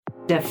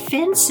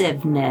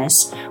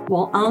Defensiveness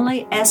will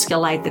only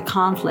escalate the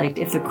conflict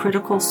if the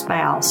critical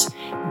spouse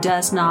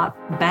does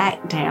not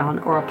back down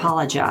or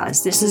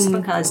apologize. This is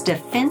because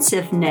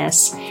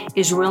defensiveness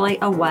is really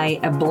a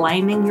way of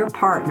blaming your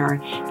partner,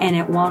 and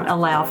it won't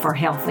allow for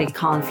healthy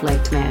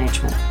conflict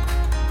management.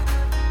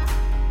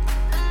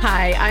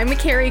 Hi, I'm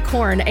Carrie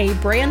Korn, a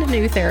brand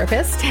new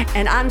therapist.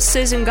 And I'm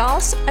Susan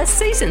Goss, a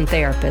seasoned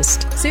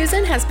therapist.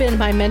 Susan has been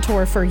my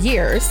mentor for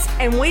years.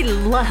 And we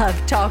love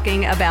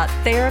talking about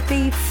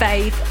therapy,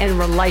 faith, and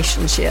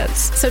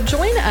relationships. So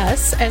join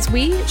us as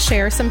we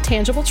share some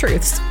tangible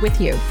truths with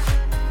you.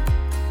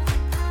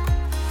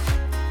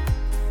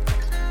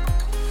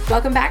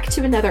 Welcome back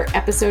to another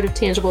episode of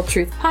Tangible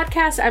Truth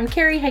Podcast. I'm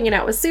Carrie, hanging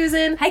out with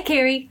Susan. Hi,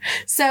 Carrie.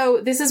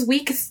 So this is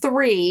week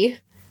 3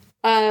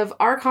 of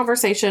our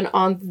conversation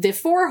on the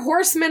 4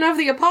 horsemen of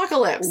the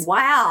apocalypse.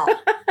 Wow.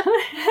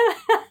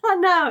 I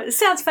know. It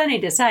sounds funny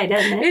to say,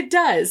 doesn't it? It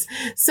does.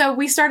 So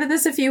we started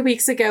this a few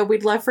weeks ago.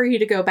 We'd love for you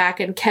to go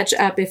back and catch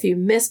up if you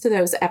missed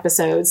those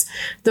episodes.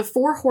 The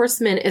 4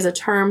 horsemen is a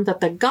term that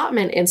the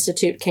Gottman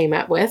Institute came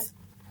up with.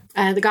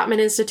 The Gottman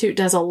Institute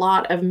does a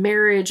lot of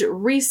marriage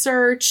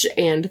research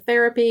and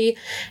therapy.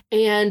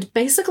 And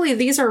basically,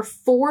 these are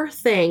 4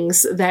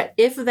 things that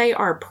if they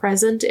are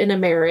present in a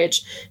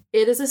marriage,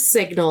 it is a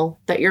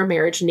signal that your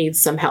marriage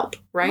needs some help,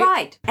 right?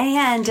 Right.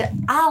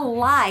 And I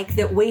like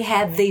that we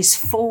have these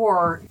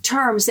 4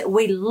 terms that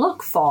we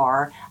look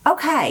for.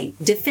 Okay,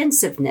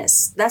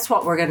 defensiveness. That's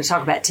what we're going to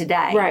talk about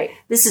today. Right.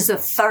 This is the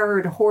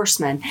 3rd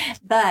horseman.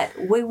 But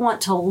we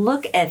want to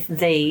look at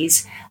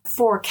these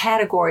 4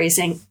 categories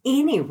in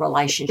any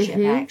relationship,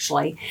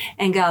 actually,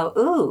 and go,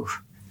 ooh,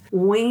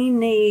 we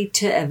need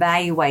to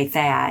evaluate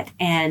that.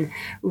 And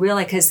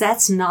really, because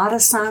that's not a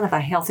sign of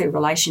a healthy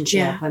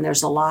relationship when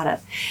there's a lot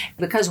of,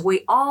 because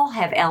we all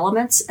have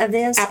elements of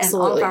this in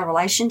all of our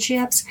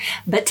relationships.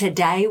 But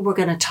today we're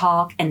going to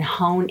talk and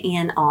hone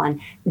in on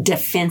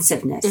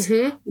defensiveness.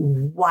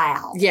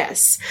 Wow.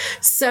 Yes.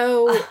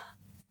 So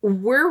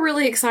we're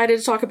really excited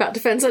to talk about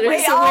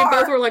defensiveness. We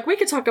both were like, we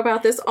could talk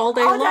about this all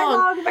day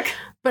long.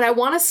 But I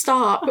want to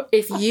stop.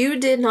 If you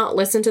did not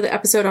listen to the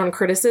episode on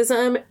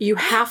criticism, you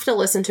have to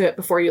listen to it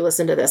before you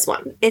listen to this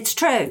one. It's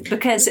true,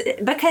 because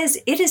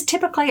it is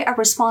typically a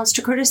response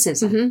to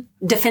criticism.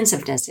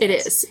 Defensiveness is. It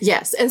is,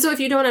 yes. And so if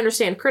you don't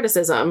understand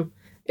criticism,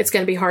 it's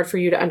going to be hard for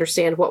you to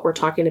understand what we're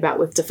talking about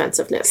with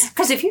defensiveness.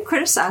 Because if you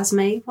criticize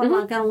me, what am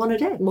I going to want to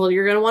do? Well,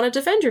 you're going to want to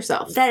defend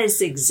yourself. That is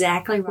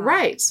exactly right.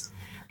 Right.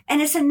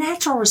 And it's a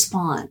natural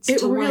response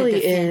to really want to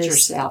defend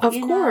yourself. Of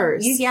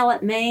course. You yell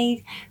at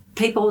me,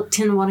 people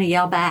tend to want to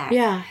yell back.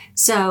 Yeah.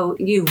 So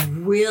you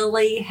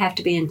really have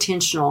to be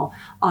intentional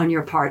on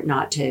your part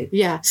not to.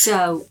 Yeah.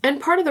 So,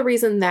 and part of the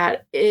reason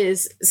that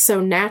is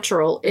so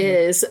natural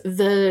is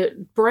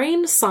the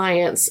brain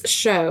science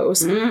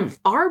shows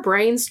our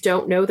brains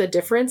don't know the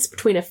difference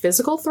between a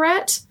physical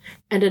threat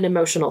and an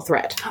emotional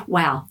threat.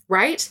 Wow.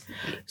 Right?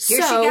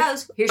 Here she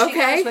goes. Here she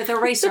goes with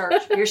her research.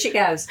 Here she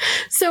goes.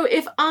 So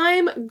if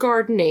I'm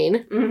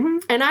gardening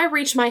and I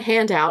reach my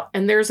hand out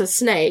and there's a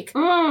snake,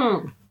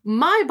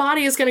 my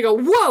body is going to go,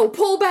 whoa,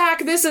 pull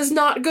back. This is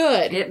not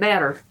good. It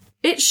better.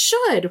 It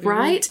should,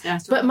 right?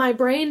 That's But right. my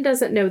brain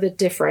doesn't know the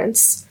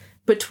difference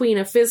between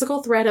a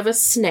physical threat of a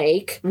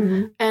snake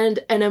and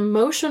an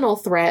emotional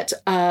threat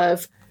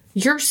of,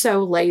 you're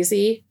so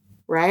lazy,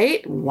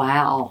 right?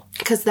 Wow.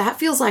 Because that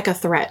feels like a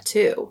threat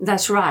too.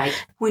 That's right.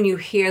 When you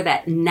hear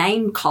that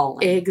name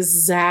calling.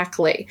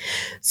 Exactly.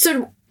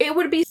 So it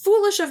would be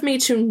foolish of me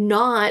to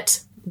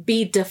not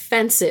be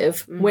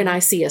defensive when I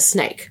see a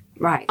snake.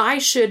 Right. I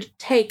should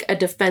take a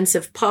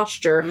defensive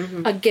posture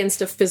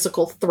against a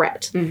physical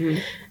threat.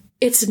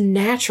 It's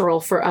natural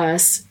for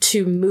us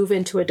to move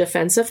into a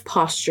defensive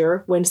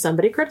posture when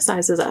somebody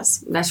criticizes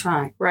us. That's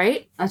right.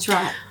 Right? That's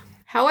right.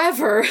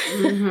 However,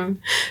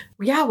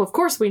 yeah, of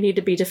course we need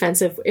to be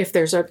defensive if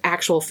there's an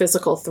actual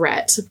physical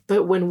threat.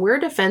 But when we're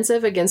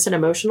defensive against an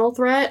emotional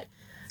threat,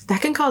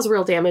 that can cause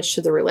real damage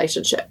to the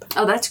relationship.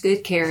 Oh, that's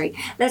good, Carrie.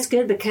 That's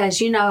good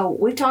because,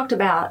 we talked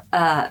about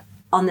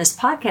on this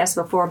podcast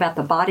before about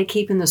the body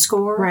keeping the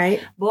score.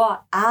 Right. Boy,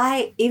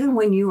 even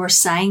when you were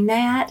saying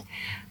that,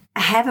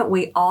 haven't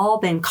we all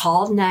been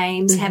called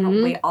names?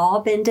 Haven't we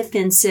all been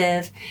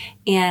defensive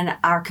in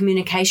our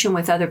communication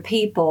with other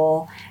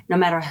people, no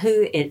matter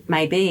who it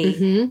may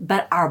be?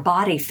 But our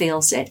body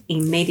feels it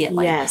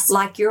immediately. Yes.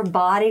 Like your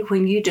body,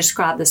 when you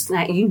describe the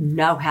snake, you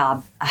know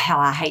how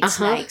I hate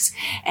snakes.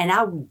 And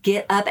I would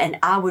get up and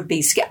I would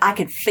be scared. I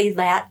could feel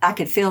that. I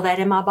could feel that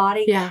in my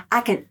body. Yeah.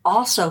 I can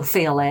also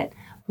feel it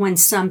when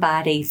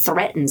somebody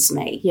threatens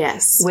me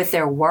with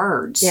their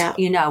words. Yeah.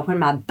 When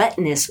my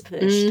button is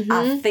pushed,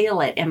 I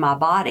feel it in my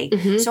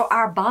body. So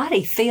our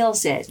body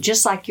feels it,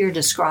 just like you're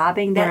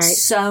describing.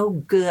 That's so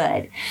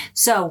good.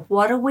 So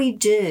what do we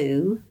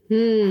do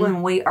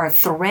when we are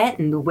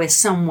threatened with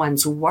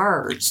someone's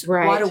words?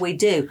 Right. What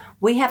do?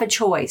 We have a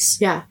choice.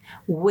 Yeah.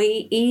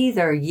 We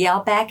either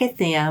yell back at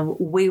them,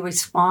 we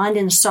respond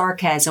in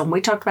sarcasm.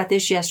 We talked about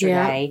this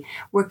yesterday.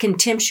 We're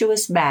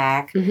contemptuous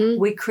back.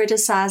 We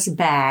criticize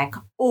back,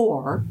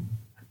 or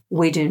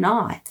we do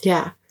not.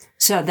 Yeah.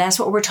 So that's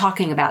what we're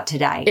talking about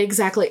today.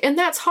 Exactly. And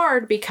that's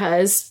hard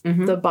because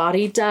the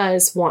body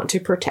does want to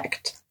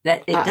protect.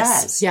 That it us.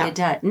 does. Yeah. It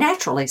does.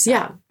 Naturally so.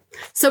 Yeah.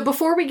 So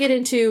before we get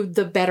into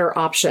the better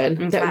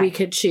option that we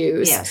could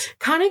choose,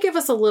 kind of give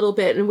us a little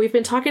bit, and we've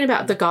been talking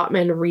about the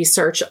Gottman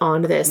research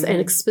on this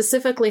and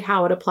specifically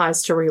how it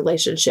applies to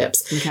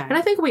relationships. Okay. And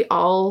I think we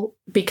all,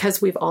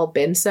 because we've all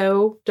been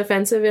so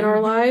defensive in our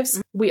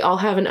lives, we all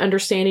have an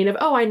understanding of,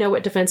 I know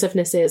what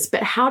defensiveness is,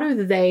 but how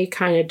do they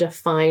kind of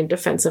define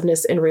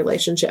defensiveness in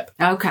relationship?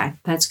 Okay,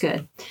 that's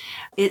good.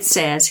 It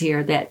says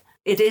here that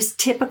it is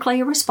typically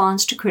a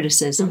response to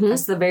criticism.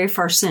 That's the very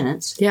first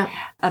sentence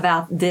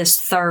about this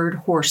third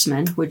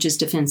horseman, which is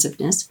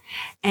defensiveness.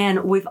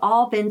 And we've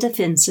all been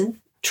defensive,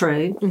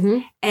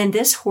 true. And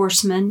this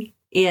horseman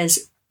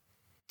is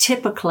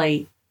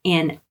typically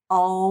in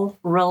all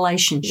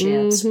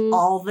relationships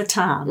all the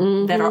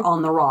time that are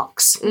on the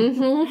rocks.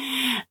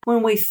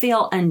 When we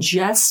feel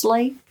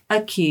unjustly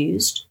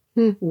accused,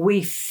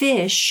 we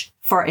fish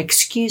for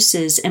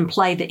excuses and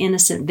play the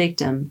innocent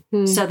victim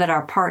so that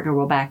our partner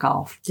will back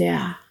off.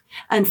 Yeah.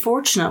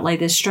 Unfortunately,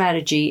 this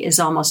strategy is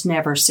almost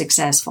never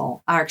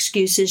successful. Our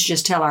excuses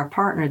just tell our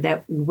partner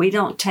that we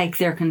don't take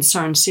their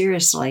concerns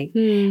seriously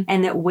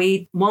and that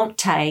we won't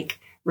take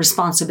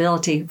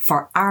responsibility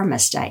for our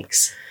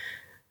mistakes.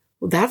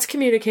 Well, that's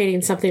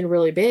communicating something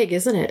really big,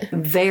 isn't it?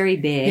 Very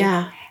big.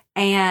 Yeah.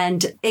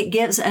 And it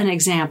gives an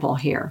example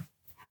here,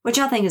 which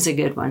I think is a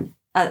good one.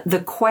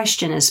 The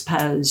question is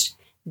posed,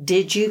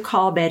 did you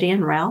call Betty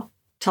and Ralph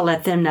to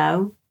let them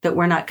know that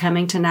we're not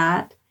coming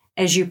tonight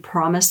as you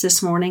promised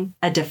this morning?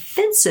 A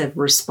defensive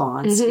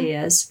response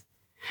is,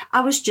 I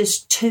was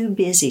just too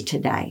busy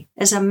today.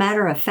 As a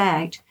matter of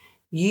fact,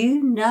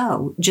 you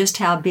know just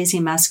how busy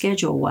my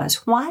schedule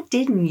was. Why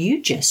didn't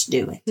you just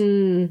do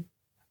it?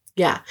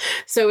 Yeah.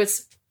 So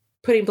it's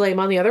putting blame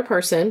on the other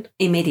person.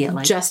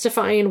 Immediately.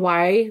 Justifying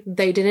why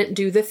they didn't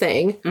do the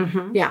thing.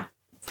 Yeah.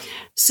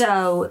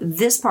 So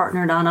this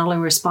partner not only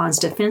responds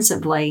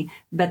defensively,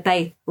 but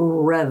they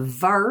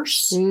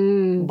reverse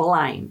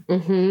blame.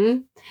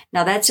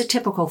 Now, that's a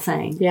typical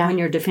thing when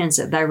you're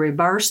defensive. They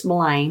reverse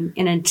blame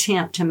in an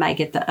attempt to make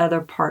it the other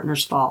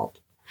partner's fault.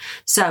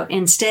 So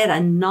instead, a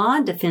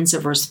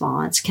non-defensive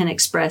response can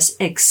express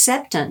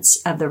acceptance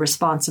of the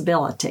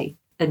responsibility,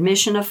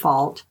 admission of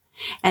fault,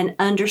 and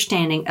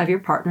understanding of your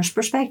partner's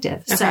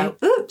perspective. Okay. So,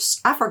 oops,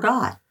 I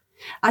forgot.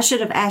 I should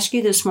have asked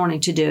you this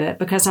morning to do it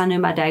because I knew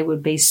my day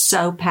would be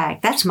so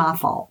packed. That's my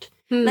fault.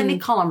 Let me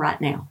call him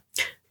right now.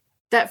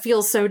 That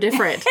feels so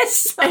different.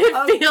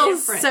 It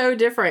feels so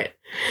different.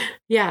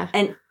 Yeah.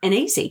 And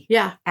easy.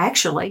 Yeah.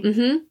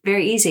 Actually.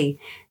 Very easy.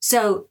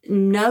 So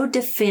no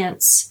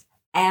defense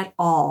at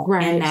all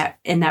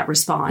in that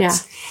response.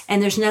 Yeah.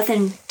 And there's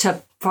nothing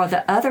for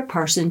the other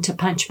person to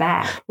punch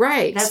back.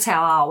 Right. That's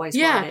how I always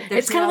word it.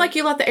 It's kind of like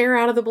you let the air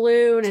out of the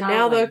balloon and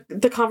now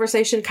the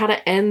conversation kind of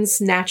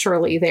ends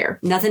naturally there.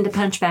 Nothing to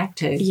punch back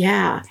to.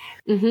 Yeah.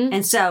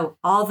 And so,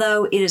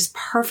 although it is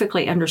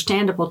perfectly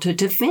understandable to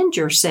defend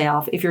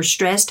yourself if you're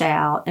stressed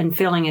out and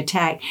feeling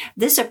attacked,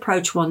 this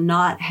approach will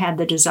not have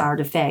the desired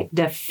effect.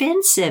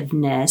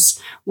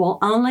 Defensiveness will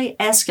only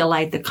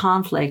escalate the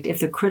conflict if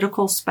the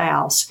critical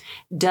spouse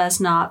does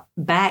not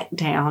back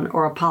down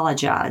or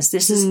apologize.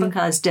 This is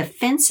because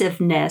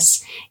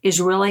defensiveness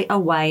is really a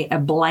way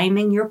of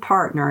blaming your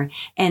partner,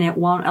 and it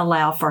won't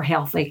allow for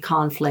healthy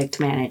conflict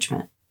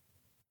management.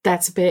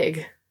 That's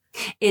big.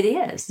 It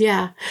is.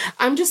 Yeah.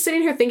 I'm just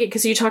sitting here thinking,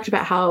 because you talked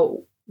about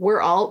how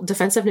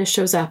defensiveness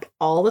shows up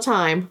all the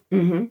time,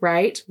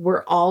 right?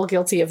 We're all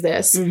guilty of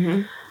this.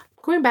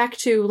 Going back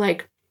to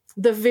like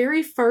the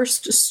very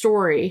first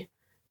story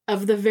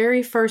of the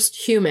very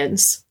first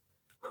humans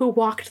who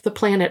walked the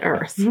planet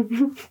Earth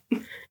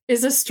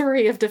is a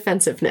story of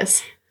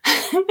defensiveness,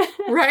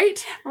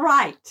 right?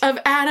 Right. Of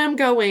Adam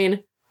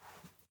going,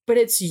 but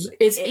it's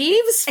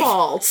Eve's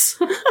fault,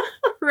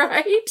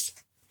 right?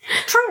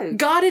 True.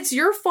 God, it's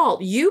your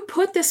fault. You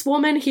put this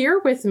woman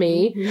here with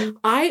me.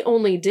 I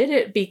only did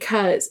it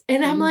because,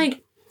 and I'm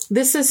like,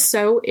 this is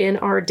so in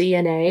our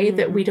DNA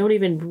that we don't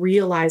even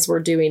realize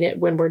we're doing it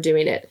when we're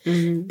doing it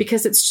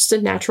because it's just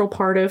a natural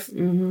part of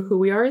who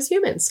we are as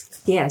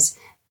humans. Yes,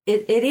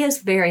 it is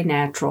very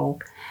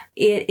natural.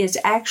 It is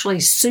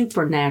actually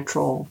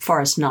supernatural for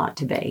us not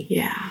to be.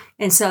 Yeah.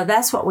 And so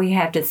that's what we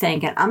have to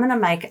think. And I'm going to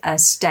make a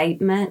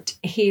statement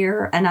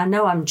here. And I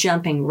know I'm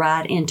jumping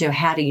right into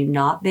how do you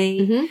not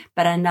be,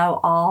 but I know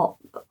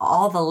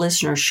all the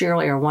listeners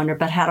surely are wondering,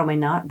 but how do we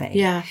not be?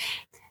 Yeah.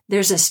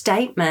 There's a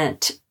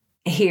statement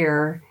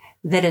here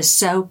that is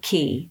so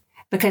key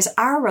because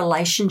our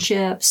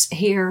relationships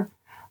here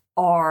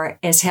are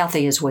as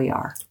healthy as we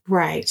are.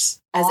 Right.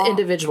 As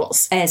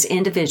individuals. As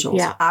individuals.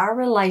 Yeah. Our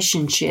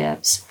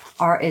relationships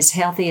are as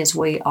healthy as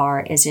we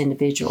are as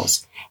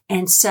individuals.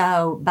 And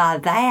so by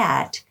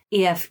that,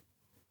 if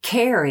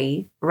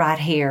Carrie right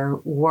here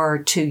were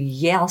to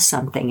yell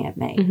something at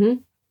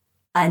me,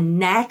 a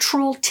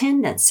natural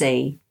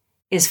tendency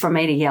is for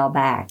me to yell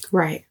back.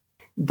 Right.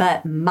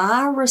 But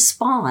my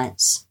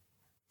response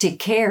to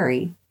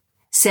Carrie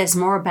says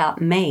more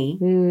about me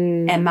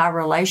and my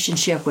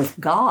relationship with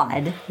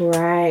God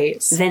Right.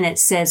 than it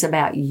says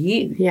about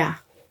you. Yeah.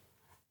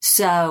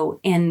 So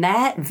in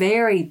that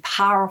very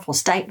powerful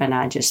statement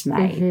I just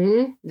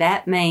made,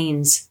 that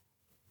means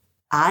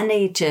I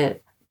need to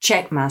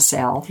check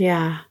myself.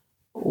 Yeah.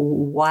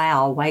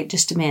 Wow, wait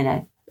just a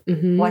minute.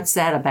 What's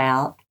that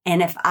about?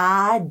 And if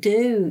I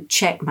do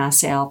check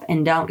myself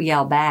and don't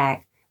yell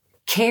back,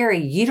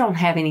 Carrie, you don't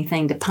have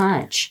anything to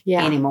punch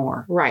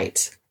anymore.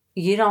 Right.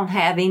 You don't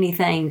have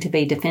anything to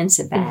be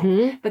defensive back.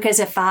 Because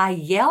if I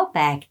yell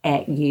back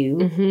at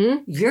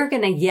you, you're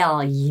going to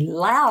yell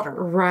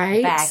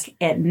louder back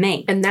at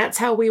me. And that's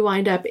how we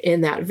wind up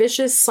in that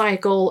vicious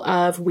cycle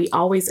of we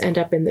always end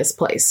up in this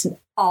place.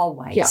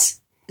 Always. Yeah.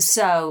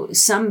 So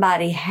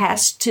somebody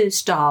has to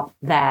stop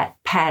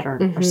that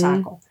pattern or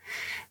cycle.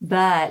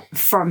 But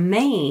for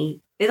me,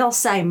 it'll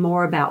say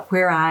more about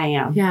where I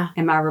am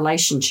in my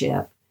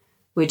relationship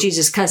with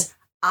Jesus, because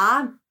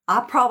I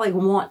probably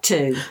want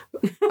to.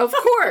 Of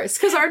course,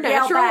 because our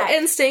natural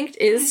instinct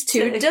is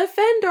to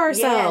defend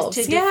ourselves.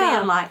 Yes, to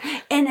defend.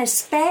 And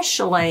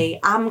especially,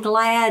 I'm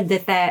glad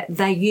that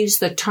they use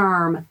the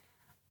term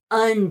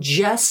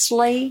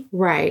unjustly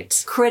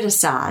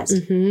criticize.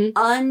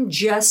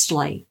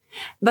 Unjustly.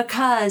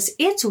 Because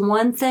it's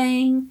one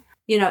thing,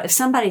 if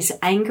somebody's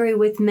angry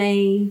with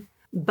me,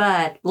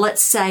 but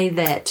let's say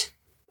that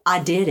I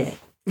did it.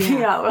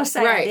 Let's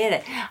say I did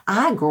it.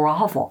 I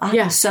grovel.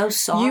 I'm so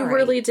sorry. You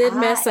really did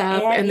mess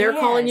up, and they're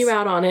calling you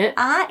out on it.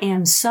 I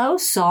am so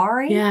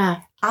sorry.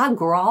 Yeah. I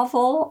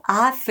grovel.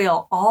 I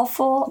feel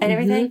awful and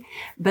everything.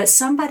 But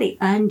somebody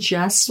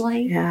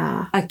unjustly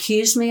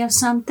accused me of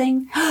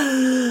something.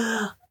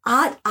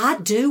 I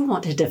do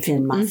want to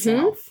defend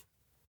myself.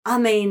 I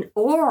mean,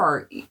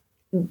 or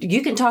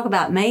you can talk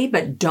about me,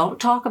 but don't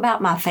talk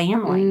about my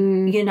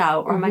family,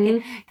 or my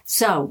kid.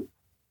 So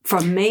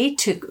for me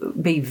to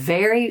be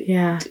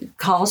very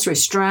cause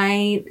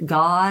restraint,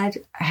 God,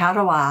 how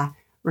do I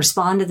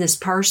respond to this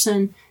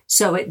person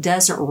so it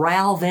doesn't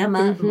rile them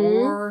up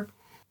more,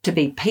 to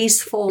be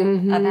peaceful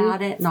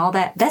about it and all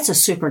that? That's a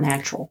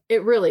supernatural.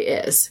 It really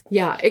is.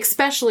 Yeah.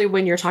 Especially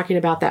when you're talking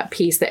about that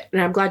piece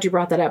and I'm glad you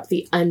brought that up,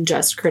 the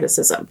unjust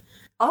criticism.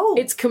 Oh,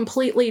 it's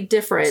completely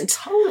different. It's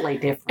totally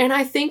different. And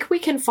I think we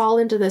can fall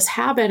into this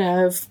habit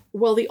of,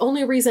 well, the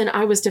only reason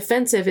I was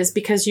defensive is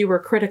because you were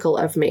critical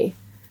of me.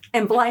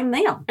 And blame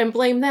them.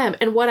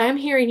 And what I'm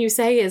hearing you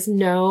say is,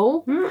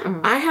 no,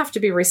 I have to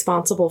be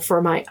responsible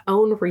for my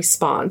own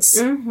response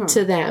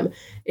to them.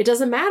 It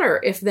doesn't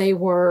matter if they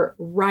were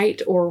right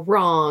or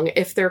wrong,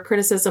 if their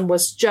criticism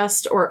was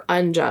just or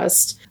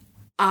unjust.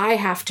 I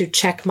have to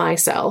check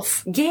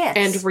myself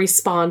and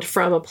respond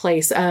from a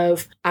place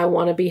of, I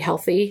want to be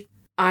healthy.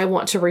 I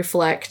want to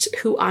reflect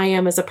who I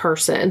am as a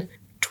person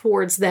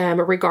towards them,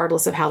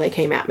 regardless of how they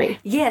came at me.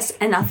 Yes,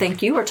 and I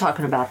think you were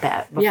talking about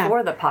that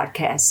before the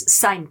podcast.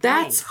 Same thing.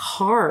 That's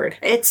hard.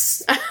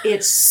 It's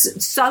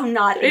so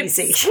not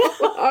easy. It's so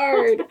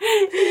hard.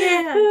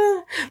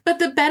 Yes. But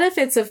the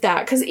benefits of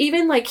that, because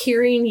even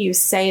hearing you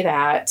say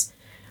that,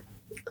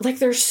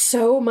 there's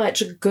so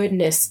much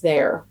goodness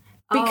there.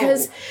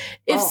 Because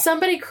if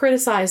somebody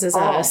criticizes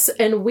us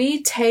and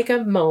we take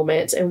a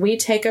moment and we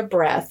take a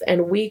breath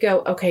and we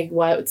go, okay,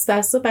 what's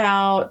this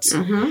about?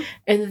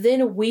 And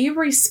then we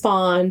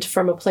respond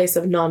from a place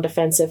of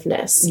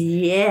non-defensiveness.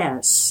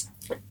 Yes.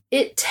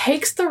 It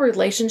takes the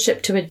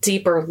relationship to a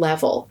deeper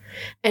level.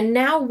 And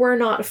now we're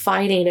not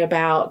fighting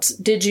about,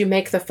 did you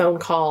make the phone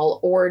call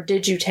or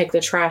did you take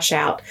the trash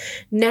out?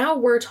 Now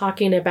we're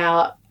talking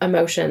about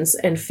emotions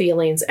and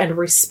feelings and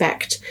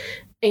respect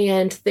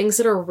and things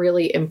that are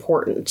really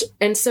important.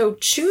 And so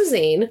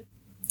choosing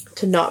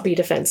to not be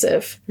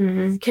defensive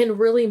can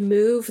really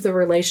move the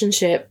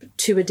relationship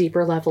to a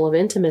deeper level of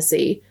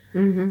intimacy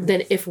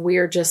than if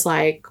we're just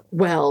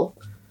well,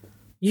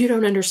 you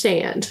don't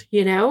understand,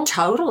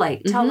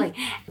 Totally.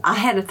 I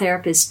had a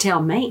therapist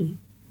tell me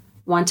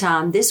one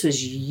time, this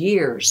was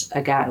years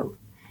ago.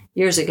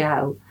 It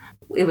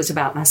was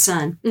about my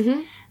son.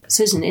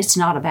 Susan, it's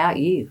not about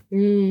you.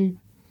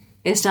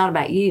 It's not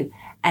about you.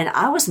 And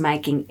I was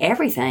making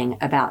everything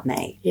about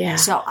me. Yeah.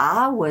 So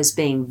I was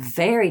being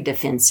very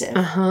defensive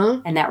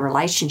in that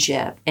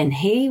relationship. And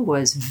he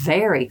was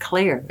very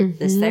clear,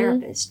 this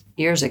therapist,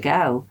 years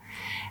ago.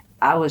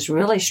 I was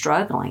really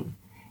struggling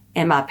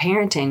in my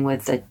parenting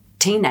with a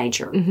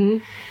teenager.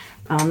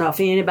 I don't know if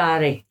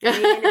anybody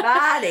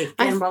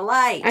can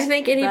relate. I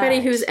think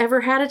anybody who's ever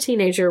had a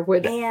teenager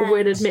would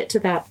admit to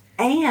that.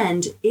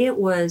 And it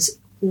was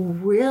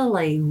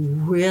really,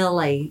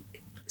 really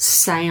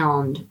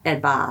sound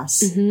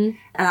advice. And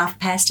I've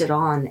passed it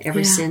on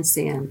ever since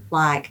then.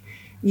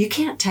 You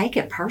can't take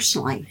it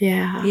personally.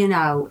 Yeah.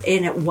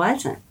 And it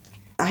wasn't.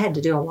 I had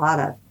to do a lot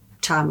of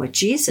time with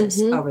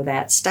Jesus over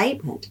that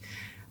statement.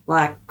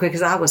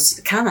 Because I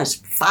was kind of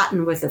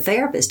fighting with a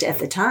therapist at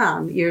the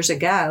time years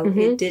ago.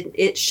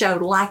 It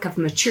showed lack of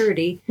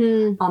maturity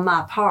on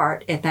my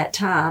part at that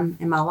time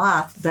in my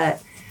life.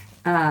 But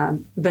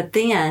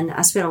then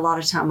I spent a lot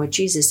of time with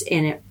Jesus,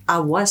 and I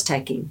was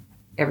taking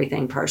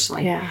everything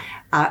personally. Yeah.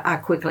 I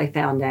quickly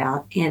found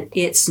out, and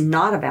it's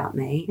not about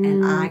me.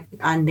 And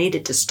I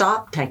needed to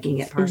stop taking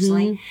it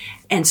personally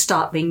and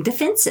stop being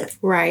defensive.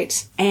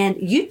 Right. And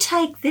you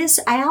take this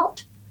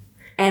out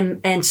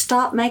and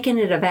stop making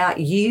it about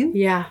you.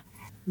 Yeah.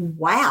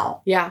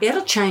 Wow. Yeah.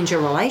 It'll change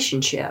your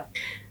relationship.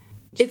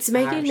 It's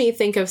making me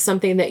think of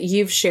something that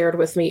you've shared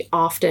with me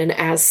often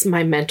as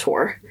my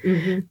mentor.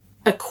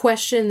 A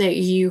question that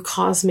you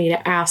cause me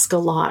to ask a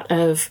lot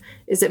of,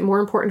 is it more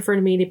important for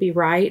me to be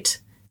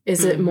right?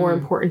 Is it more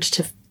important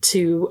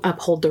to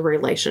uphold the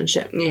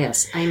relationship?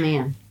 Yes.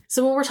 Amen.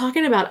 So when we're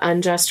talking about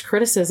unjust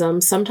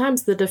criticism,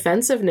 sometimes the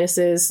defensiveness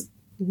is,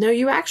 no,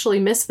 you actually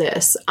missed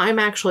this. I'm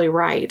actually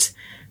right.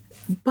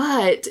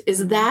 But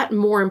is that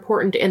more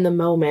important in the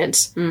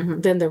moment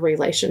than the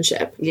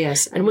relationship?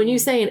 Yes. And when you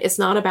say it's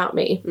not about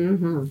me,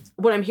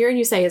 what I'm hearing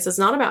you say is it's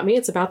not about me,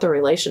 it's about the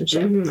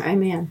relationship.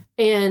 Amen.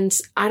 And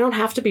I don't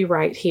have to be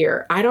right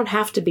here. I don't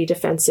have to be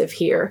defensive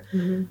here.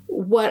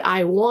 What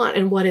I want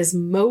and what is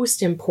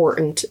most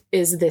important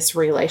is this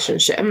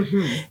relationship.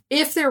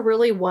 If there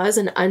really was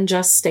an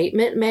unjust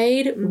statement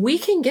made, we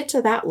can get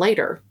to that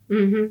later.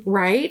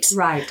 Right?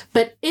 Right.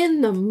 But in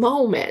the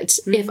moment,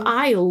 if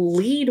I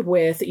lead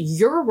with,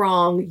 you're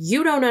wrong,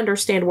 you don't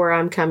understand where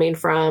I'm coming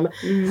from,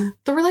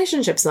 the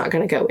relationship's not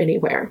going to go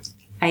anywhere.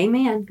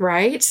 Amen.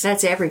 Right?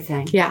 That's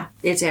everything. Yeah.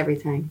 It's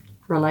everything.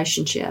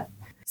 Relationship.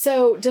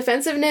 So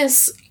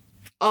defensiveness,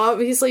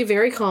 obviously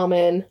very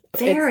common.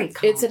 Very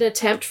common. It's an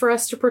attempt for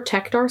us to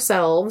protect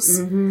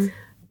ourselves,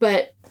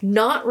 but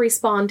not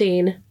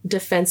responding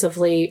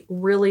defensively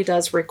really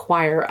does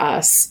require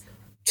us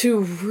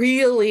to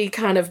really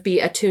kind of be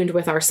attuned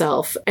with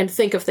ourselves and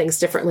think of things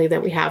differently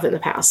than we have in the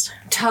past.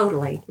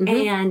 Totally.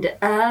 And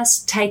us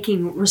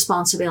taking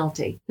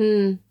responsibility.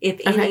 If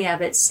any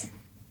of it's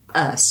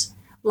us.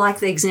 Like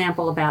the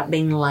example about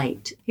being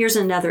late. Here's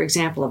another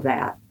example of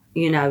that.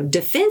 You know,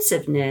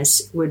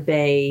 defensiveness would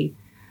be,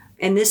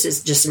 and this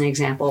is just an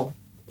example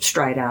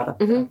straight out of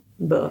the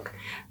book.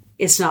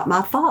 It's not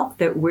my fault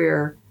that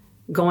we're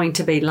going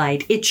to be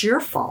late. It's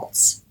your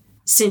faults.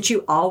 Since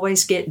you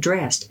always get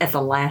dressed at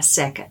the last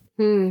second.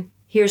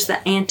 Here's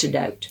the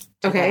antidote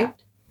to that.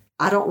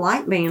 I don't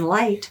like being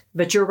late,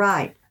 but you're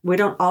right. We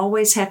don't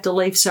always have to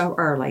leave so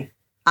early.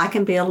 I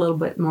can be a little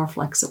bit more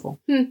flexible.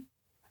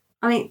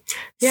 I mean,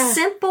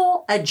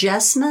 simple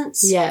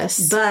adjustments.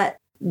 Yes. But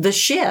the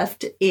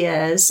shift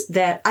is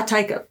that I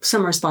take up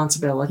some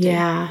responsibility.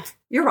 Yeah.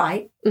 You're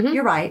right.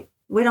 You're right.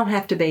 We don't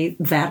have to be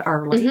that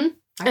early.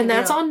 And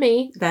that's on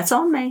me. That's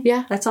on me.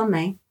 Yeah. That's on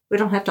me. We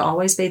don't have to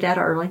always be that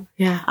early.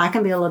 Yeah. I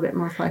can be a little bit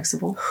more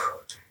flexible.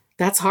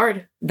 That's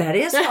hard. That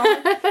is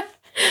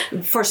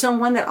hard. For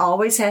someone that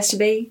always has to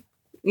be,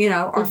 you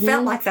know, or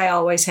felt like they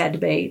always had to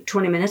be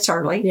 20 minutes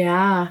early.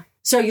 Yeah.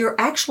 So you're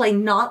actually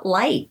not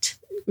late.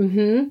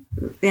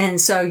 And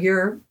so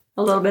you're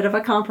a little bit of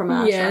a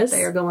compromise right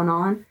there going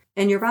on.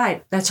 And you're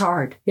right. That's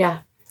hard. Yeah.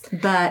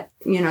 But,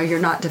 you know, you're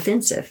not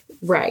defensive.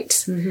 Right.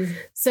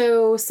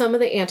 So some of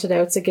the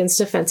antidotes against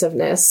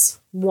defensiveness.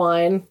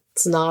 One,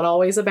 it's not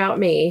always about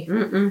me.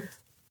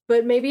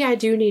 But maybe I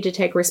do need to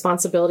take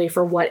responsibility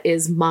for what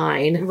is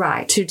mine.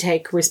 Right. To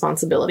take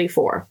responsibility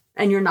for.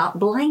 And you're not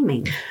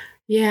blaming.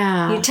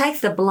 Yeah. You take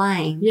the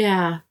blame.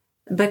 Yeah.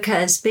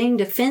 Because being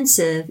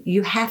defensive,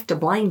 you have to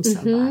blame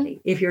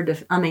somebody. If you're,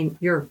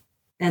 you're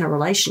in a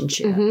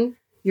relationship.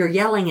 You're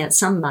yelling at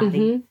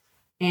somebody.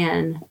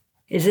 And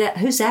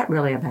who's that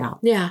really about?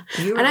 Yeah.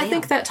 And I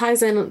think that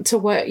ties into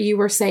what you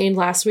were saying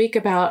last week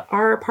about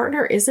our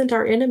partner isn't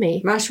our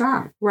enemy. That's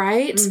right.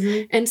 Right?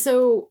 And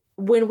so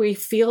when we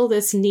feel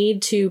this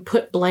need to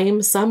put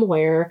blame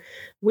somewhere,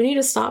 we need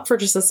to stop for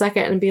just a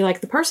second and be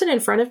like, the person in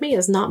front of me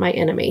is not my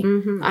enemy.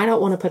 I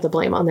don't want to put the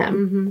blame on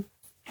them.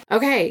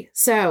 Okay.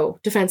 So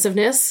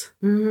defensiveness,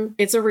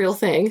 it's a real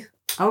thing.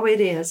 Oh, it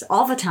is.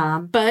 All the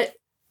time. But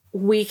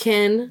we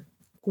can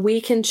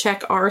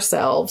check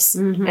ourselves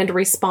and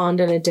respond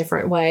in a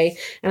different way.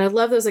 And I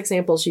love those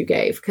examples you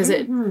gave because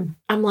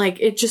I'm like,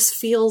 it just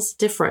feels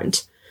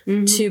different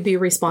to be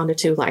responded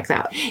to like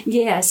that.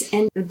 Yes.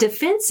 And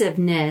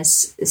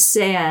defensiveness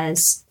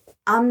says,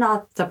 I'm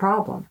not the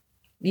problem.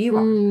 You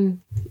are.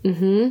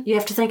 You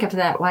have to think of it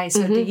that way.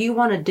 So do you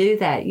want to do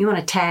that? You want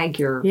to tag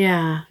your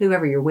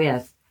whoever you're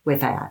with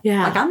that.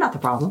 Yeah. Like, I'm not the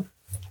problem.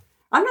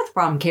 I'm not the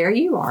problem,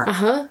 Carrie. You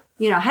are.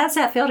 You know, how does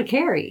that feel to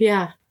Carrie?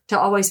 Yeah. To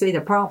always be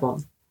the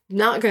problem.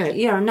 Not good.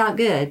 You know, not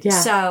good. Yeah.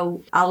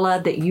 So I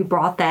love that you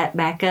brought that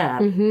back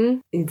up,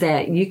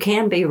 that you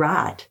can be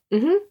right,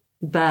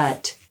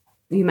 but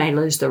you may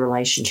lose the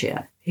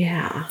relationship.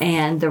 Yeah.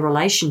 And the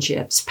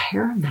relationship's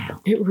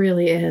paramount. It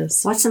really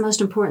is. What's the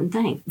most important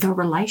thing? The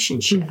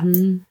relationship.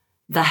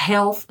 The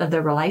health of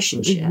the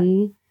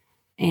relationship.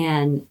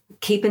 And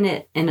keeping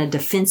it in a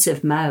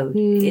defensive mode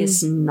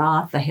is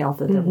not the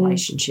health of the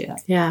relationship.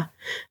 Yeah.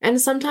 And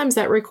sometimes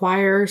that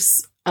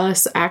requires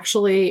us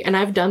actually, and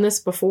I've done this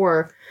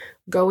before,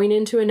 going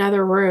into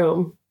another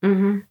room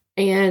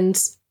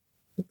and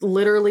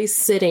literally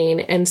sitting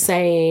and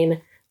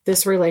saying,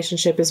 this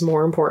relationship is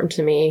more important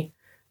to me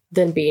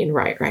than being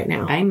right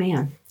now.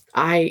 Amen.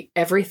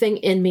 Everything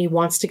in me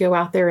wants to go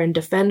out there and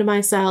defend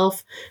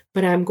myself,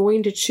 but I'm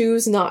going to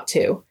choose not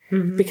to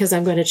because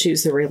I'm going to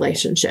choose the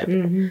relationship,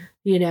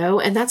 you know,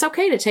 and that's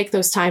okay to take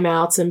those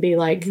timeouts and be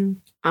like,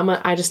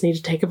 I just need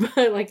to take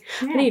I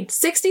need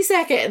 60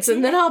 seconds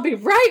and then I'll be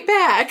right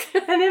back.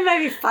 And then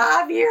maybe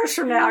 5 years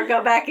from now, I'll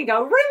go back and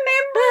go, remember,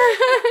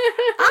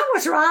 I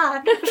was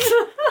right.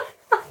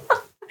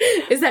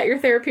 Is that your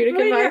therapeutic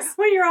advice?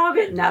 When you're all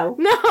good? No.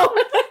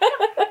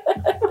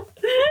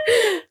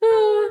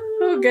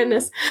 Oh,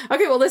 goodness.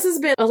 Okay, well, this has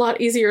been a lot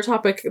easier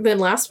topic than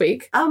last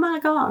week. Oh, my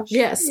gosh.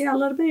 Yes. Yeah, a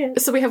little bit.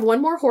 So we have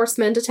one more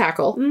horseman to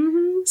tackle.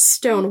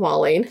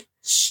 Stonewalling.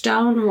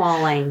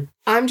 Stonewalling.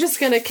 I'm just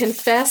going to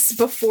confess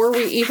before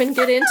we even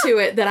get into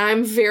it that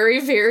I'm very,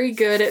 very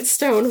good at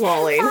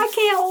stonewalling. I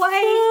can't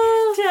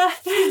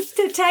wait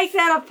to take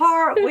that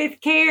apart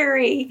with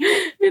Carrie.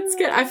 It's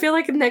good. I feel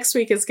like next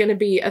week is going to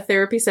be a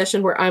therapy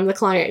session where I'm the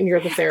client and you're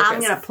the therapist.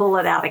 I'm going to pull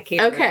it out of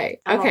Carrie. Okay.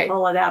 I'm going to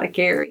pull it out of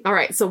Carrie. All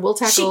right. So we'll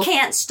tackle. She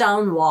can't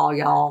stonewall,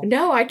 y'all.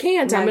 No, I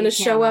can't. No, I'm going to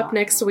show cannot. up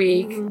next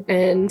week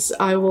and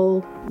I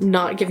will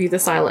not give you the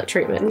silent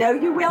treatment. No,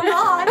 you will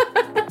not.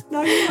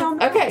 No, you will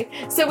not. Okay.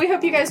 So we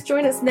hope you guys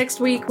join us next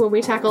week when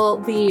we tackle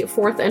the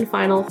fourth and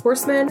final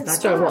horseman,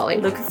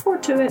 stonewalling. Looking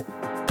forward to it.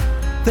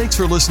 Thanks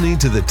for listening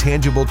to the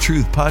Tangible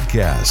Truth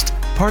Podcast,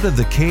 part of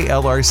the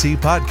KLRC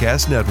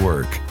Podcast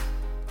Network.